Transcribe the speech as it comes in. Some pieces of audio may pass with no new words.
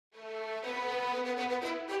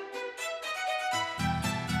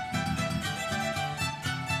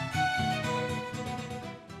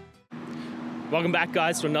Welcome back,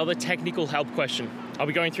 guys, to another technical help question. I'll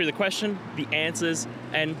be going through the question, the answers,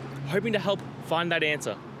 and hoping to help find that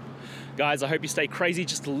answer. Guys, I hope you stay crazy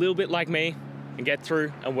just a little bit like me and get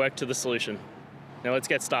through and work to the solution. Now let's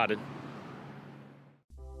get started.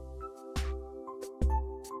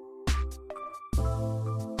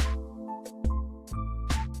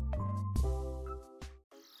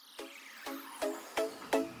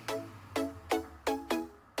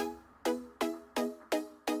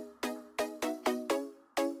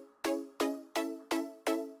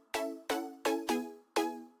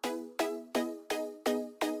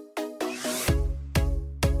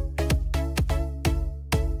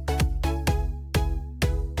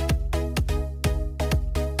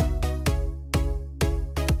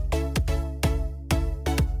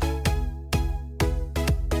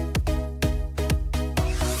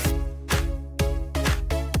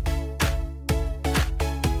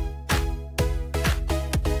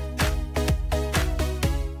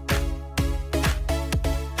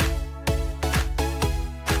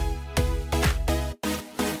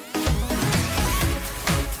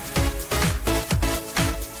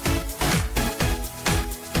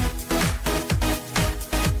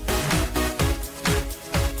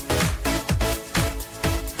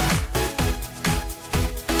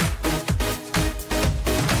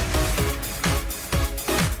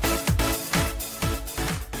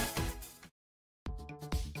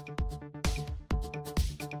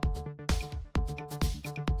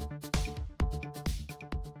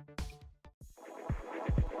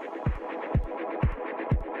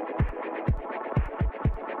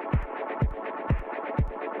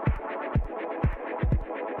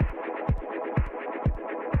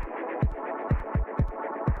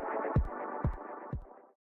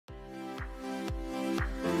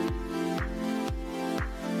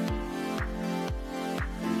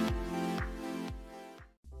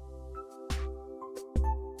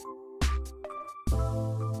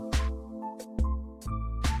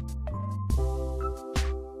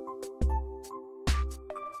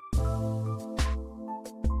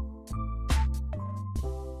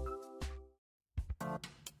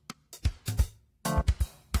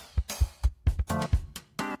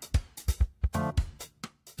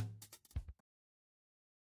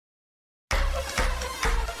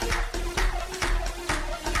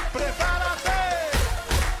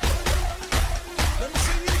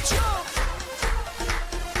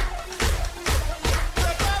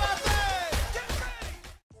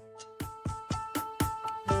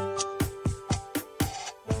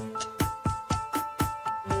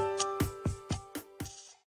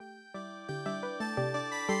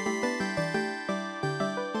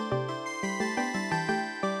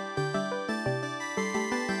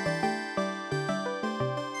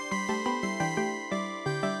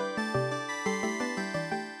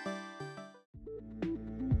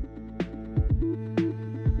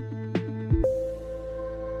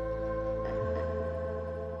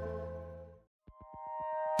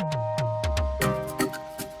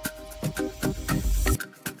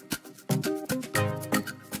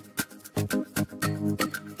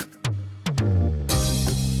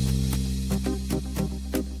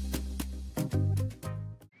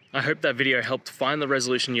 I hope that video helped find the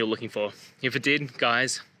resolution you're looking for. If it did,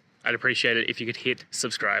 guys, I'd appreciate it if you could hit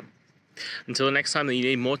subscribe. Until the next time that you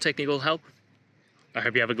need more technical help, I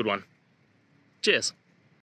hope you have a good one. Cheers.